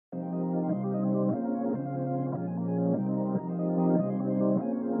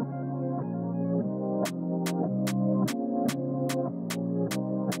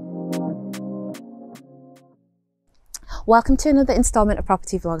Welcome to another installment of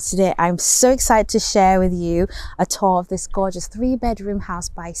Property Vlogs. Today I'm so excited to share with you a tour of this gorgeous 3-bedroom house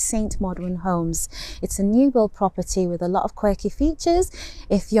by St. Modwen Homes. It's a new build property with a lot of quirky features.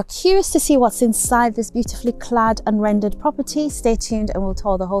 If you're curious to see what's inside this beautifully clad and rendered property, stay tuned and we'll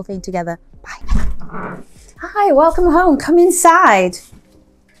tour the whole thing together. Bye. Hi, welcome home. Come inside.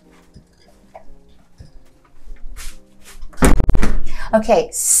 Okay,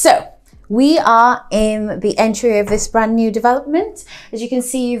 so we are in the entry of this brand new development. As you can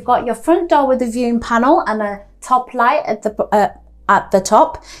see, you've got your front door with the viewing panel and a top light at the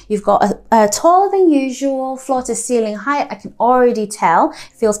top. You've got a taller than usual floor to ceiling height. I can already tell it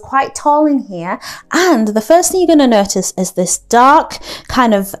feels quite tall in here. And the first thing you're going to notice is this dark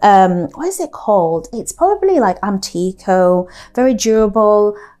kind of, what is it called? It's probably like Antico, very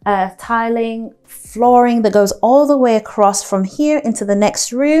durable tiling, flooring that goes all the way across from here into the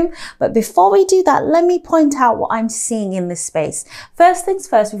next room. But before we do that, let me point out what I'm seeing in this space. First things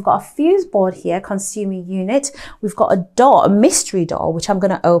first, we've got a fuse board here, consumer unit. We've got a door, a mystery door, which I'm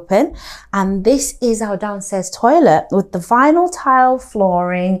going to open. And this is our downstairs toilet with the vinyl tile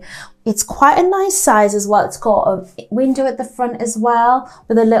flooring. It's quite a nice size as well. It's got a window at the front as well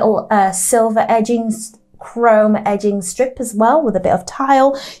with a little silver edging, chrome edging strip as well with a bit of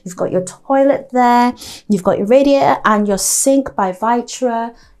tile. You've got your toilet there. You've got your radiator and your sink by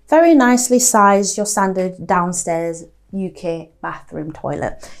Vitra. Very nicely sized, your standard downstairs UK bathroom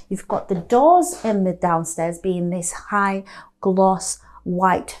toilet. You've got the doors in the downstairs being this high gloss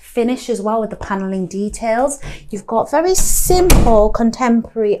white finish as well with the paneling details. You've got very simple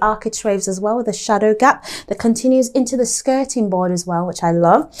contemporary architraves as well with a shadow gap that continues into the skirting board as well, which I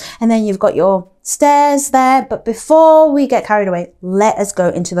love. And then you've got your stairs there. But before we get carried away, let us go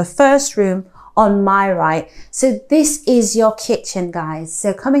into the first room on my right. So this is your kitchen, guys.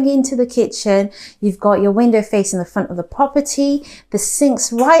 So coming into the kitchen, you've got your window facing the front of the property. The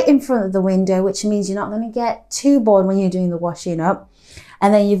sink's right in front of the window, which means you're not going to get too bored when you're doing the washing up.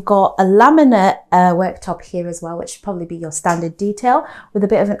 And then you've got a laminate worktop here as well, which should probably be your standard detail with a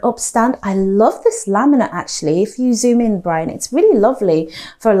bit of an upstand. I love this laminate actually. If you zoom in, Brian, it's really lovely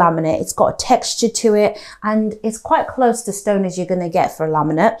for a laminate. It's got a texture to it and it's quite close to stone as you're going to get for a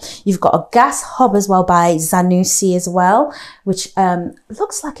laminate. You've got a gas hob as well by Zanussi as well, which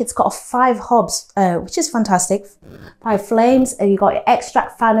looks like it's got 5 hobs, which is fantastic. 5 flames. And you've got your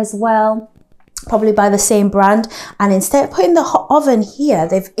extract fan as well, probably by the same brand. And instead of putting the hot oven here,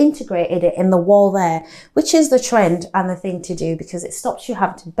 they've integrated it in the wall there, which is the trend and the thing to do because it stops you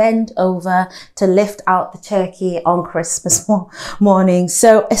having to bend over to lift out the turkey on Christmas morning.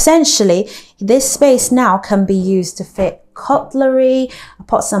 So essentially this space now can be used to fit cutlery,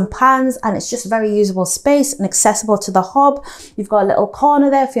 pots and pans, and it's just very usable space and accessible to the hob. You've got a little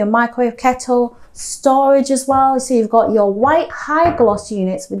corner there for your microwave kettle, storage as well. So you've got your white high gloss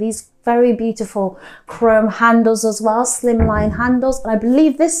units with these very beautiful chrome handles as well, slimline handles. And I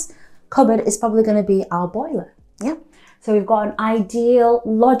believe this cupboard is probably going to be our boiler. Yeah. So we've got an ideal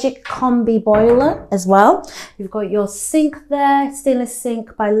Logic combi boiler as well. You've got your sink there, stainless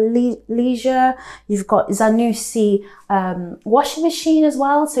sink by Leisure. You've got Zanussi washing machine as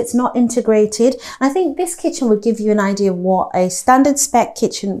well, so it's not integrated. And I think this kitchen would give you an idea of what a standard spec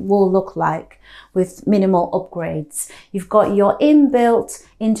kitchen will look like with minimal upgrades. You've got your inbuilt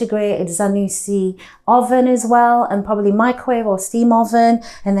integrated Zanussi oven as well, and probably microwave or steam oven,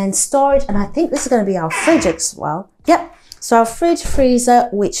 and then storage. And I think this is going to be our fridge as well. Yep. So our fridge freezer,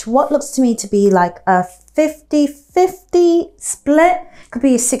 which what looks to me to be like a 50-50 split, could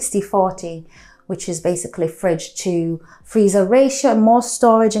be a 60-40, which is basically fridge to freezer ratio, and more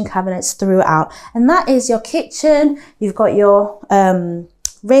storage and cabinets throughout. And that is your kitchen. You've got your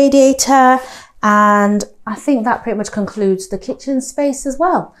radiator, and I think that pretty much concludes the kitchen space as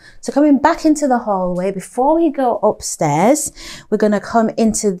well. So coming back into the hallway, before we go upstairs, we're going to come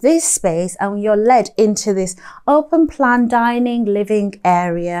into this space and you're led into this open plan dining living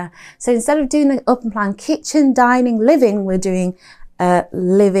area. So instead of doing the open plan kitchen, dining, living, we're doing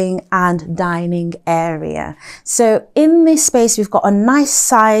living and dining area. So in this space, we've got a nice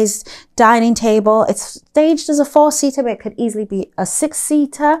sized dining table. It's staged as a 4-seater, but it could easily be a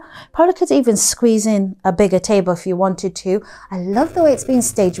 6-seater. Probably could even squeeze in a bigger table if you wanted to. I love the way it's been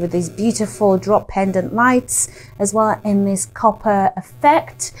staged with these beautiful drop pendant lights as well in this copper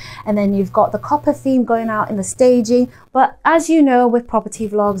effect. And then you've got the copper theme going out in the staging. But as you know, with property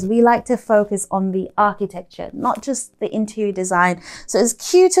vlogs, we like to focus on the architecture, not just the interior design. So as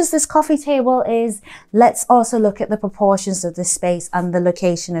cute as this coffee table is, let's also look at the proportions of the space and the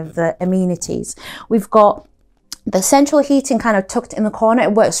location of the amenities. We've got The central heating kind of tucked in the corner.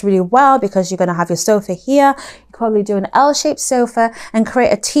 It works really well because you're going to have your sofa here. You can probably do an L-shaped sofa and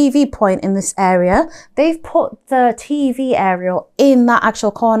create a TV point in this area. They've put the TV aerial in that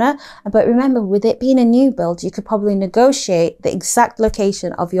actual corner. But remember, with it being a new build, you could probably negotiate the exact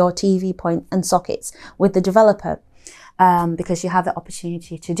location of your TV point and sockets with the developer. Because you have the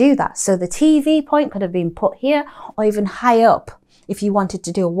opportunity to do that. So the TV point could have been put here or even high up if you wanted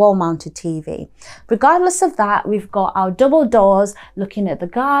to do a wall-mounted TV. Regardless of that, we've got our double doors looking at the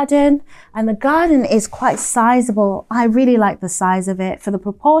garden, and the garden is quite sizable. I really like the size of it. For the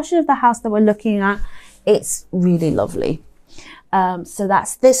proportion of the house that we're looking at, it's really lovely. So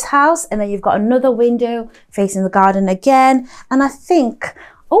that's this house, and then you've got another window facing the garden again. And I think,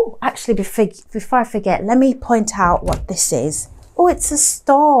 oh, actually before I forget, let me point out what this is. Oh, it's a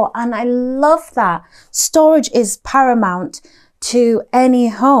store, and I love that. Storage is paramount to any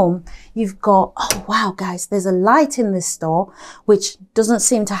home. You've got, oh wow guys, there's a light in this store which doesn't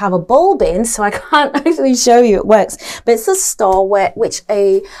seem to have a bulb in, so I can't actually show you it works, but it's a store which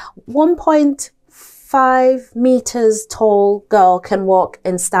a 1.5 meters tall girl can walk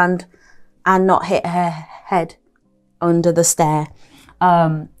and stand and not hit her head under the stair.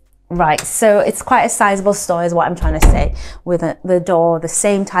 Right, so it's quite a sizable store is what I'm trying to say, with the door, the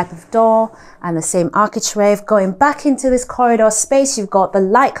same type of door and the same architrave. Going back into this corridor space, you've got the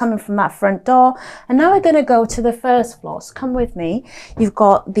light coming from that front door. And now we're going to go to the first floor, so come with me. You've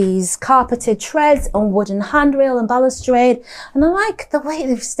got these carpeted treads and wooden handrail and balustrade. And I like the way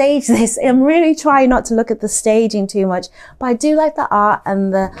they've staged this. I'm really trying not to look at the staging too much, but I do like the art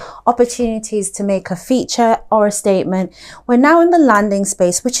and the opportunities to make a feature or a statement. We're now in the landing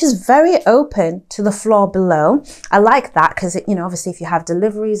space, which is very open to the floor below. I like that because, you know, obviously if you have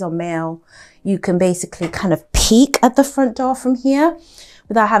deliveries or mail, you can basically kind of peek at the front door from here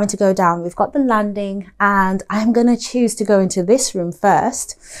without having to go down. We've got the landing, and I'm going to choose to go into this room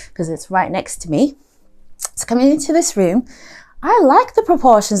first because it's right next to me. So coming into this room, I like the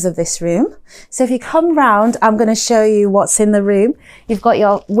proportions of this room. So if you come round, I'm going to show you what's in the room. You've got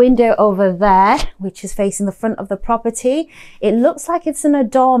your window over there, which is facing the front of the property. It looks like it's an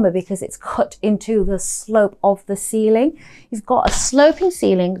dormer because it's cut into the slope of the ceiling. You've got a sloping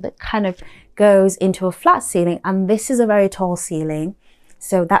ceiling that kind of goes into a flat ceiling, and this is a very tall ceiling.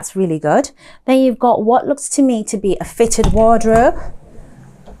 So that's really good. Then you've got what looks to me to be a fitted wardrobe.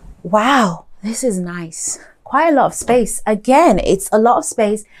 Wow, this is nice. Quite a lot of space. Again, it's a lot of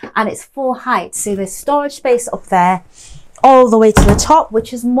space and it's full height. So there's storage space up there all the way to the top,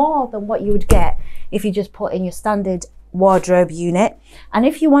 which is more than what you would get if you just put in your standard wardrobe unit. And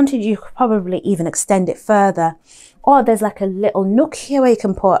if you wanted, you could probably even extend it further. Or there's like a little nook here where you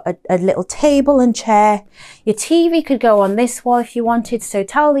can put a little table and chair. Your TV could go on this wall if you wanted. So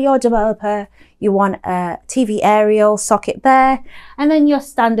tell your developer you want a TV aerial socket there. And then your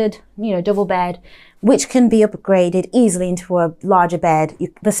standard, you know, double bed, which can be upgraded easily into a larger bed.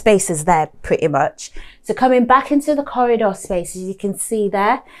 The space is there pretty much. So coming back into the corridor space, as you can see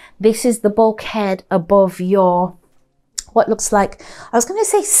there, this is the bulkhead above your, what looks like, I was going to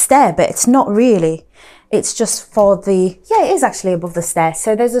say stair, but it's not really. It's just for the, yeah, it is actually above the stair.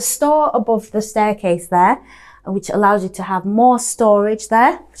 So there's a store above the staircase there, which allows you to have more storage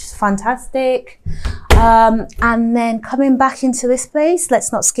there, which is fantastic. And then coming back into this place,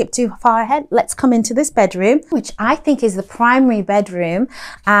 let's not skip too far ahead. Let's come into this bedroom, which I think is the primary bedroom.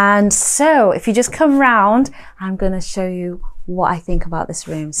 And so if you just come round, I'm going to show you what I think about this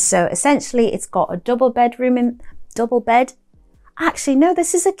room. So essentially it's got a double bedroom and double bed. Actually, no,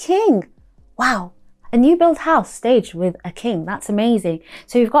 this is a king. Wow. A new build house staged with a king. That's amazing.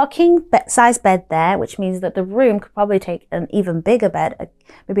 So you've got a king size bed there, which means that the room could probably take an even bigger bed,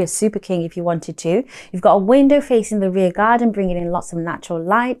 maybe a super king if you wanted to. You've got a window facing the rear garden, bringing in lots of natural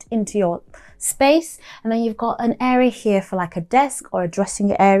light into your space. And then you've got an area here for like a desk or a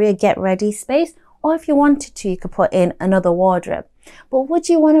dressing area, get ready space. Or if you wanted to, you could put in another wardrobe. But would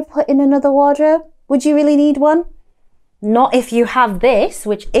you want to put in another wardrobe? Would you really need one? Not if you have this,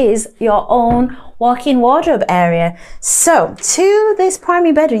 which is your own walk-in wardrobe area. So to this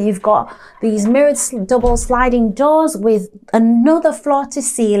primary bedroom, you've got these mirrored double sliding doors with another floor to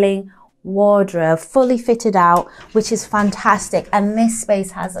ceiling wardrobe fully fitted out, which is fantastic. And this space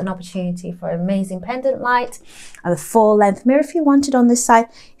has an opportunity for an amazing pendant light and a full length mirror if you wanted on this side.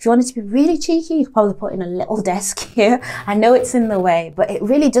 If you wanted to be really cheeky, you could probably put in a little desk here. I know it's in the way, but it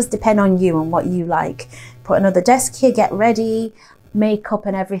really does depend on you and what you like. Put another desk here, get ready, makeup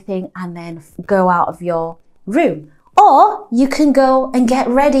and everything, and then go out of your room. Or you can go and get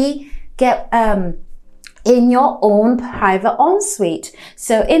ready, get in your own private ensuite.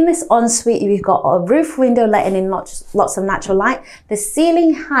 So in this ensuite, you've got a roof window letting in lots of natural light. The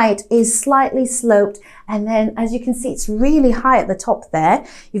ceiling height is slightly sloped, and then as you can see, it's really high at the top there.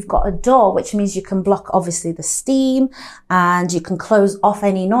 You've got a door, which means you can block obviously the steam, and you can close off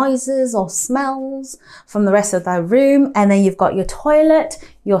any noises or smells from the rest of the room. And then you've got your toilet,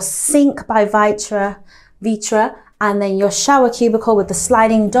 your sink by Vitra, and then your shower cubicle with the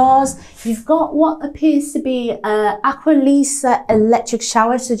sliding doors. You've got what appears to be a Aqualisa electric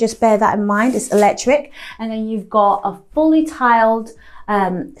shower, so just bear that in mind, it's electric. And then you've got a fully tiled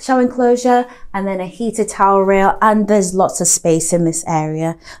shower enclosure, and then a heated towel rail, and there's lots of space in this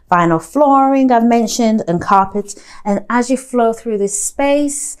area. Vinyl flooring I've mentioned, and carpets. And as you flow through this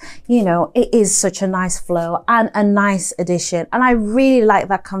space, you know, it is such a nice flow and a nice addition. And I really like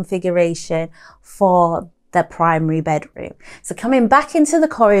that configuration for the primary bedroom. So coming back into the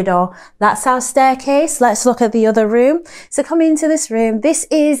corridor, that's our staircase. Let's look at the other room. So coming into this room, this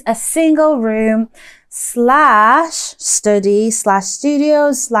is a single room slash study slash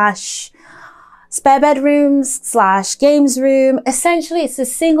studio slash spare bedrooms slash games room. Essentially, it's a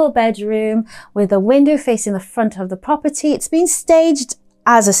single bedroom with a window facing the front of the property. It's been staged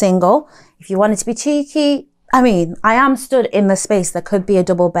as a single. If you wanted to be cheeky, I mean, I am stood in the space that could be a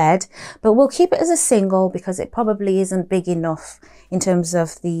double bed, but we'll keep it as a single because it probably isn't big enough in terms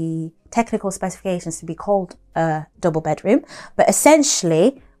of the technical specifications to be called a double bedroom. But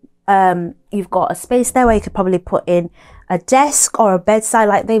essentially, you've got a space there where you could probably put in a desk or a bedside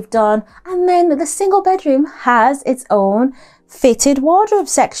like they've done. And then the single bedroom has its own fitted wardrobe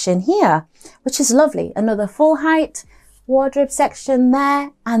section here, which is lovely. Another full height wardrobe section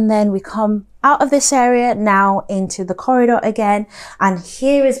there. And then we come out of this area now into the corridor again, and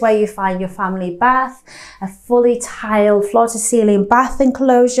here is where you find your family bath, a fully tiled floor to ceiling bath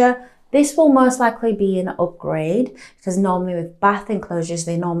enclosure. This will most likely be an upgrade because normally with bath enclosures,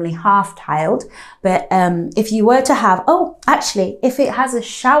 they're normally half tiled. But if you were to have, actually, if it has a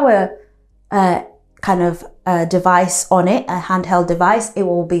shower kind of device on it, a handheld device, it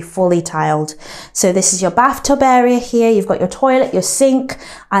will be fully tiled. So this is your bathtub area here. You've got your toilet, your sink,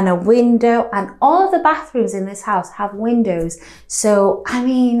 and a window, and all of the bathrooms in this house have windows. So, I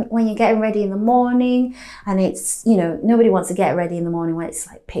mean, when you're getting ready in the morning, and it's, you know, nobody wants to get ready in the morning when it's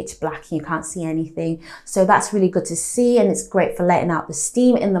like pitch black and you can't see anything. So that's really good to see, and it's great for letting out the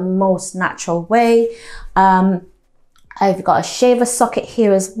steam in the most natural way. I've got a shaver socket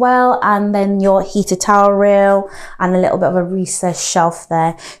here as well, and then your heated towel rail and a little bit of a recessed shelf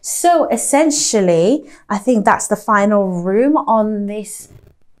there. So essentially, I think that's the final room on this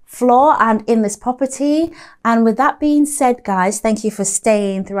floor and in this property. And with that being said, guys, thank you for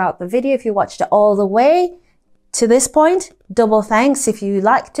staying throughout the video. If you watched it all the way to this point, double thanks. If you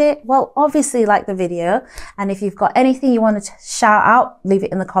liked it, well, obviously like the video. And if you've got anything you want to shout out, leave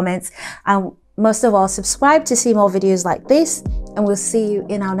it in the comments. And most of all, subscribe to see more videos like this, and we'll see you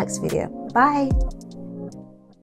in our next video. Bye.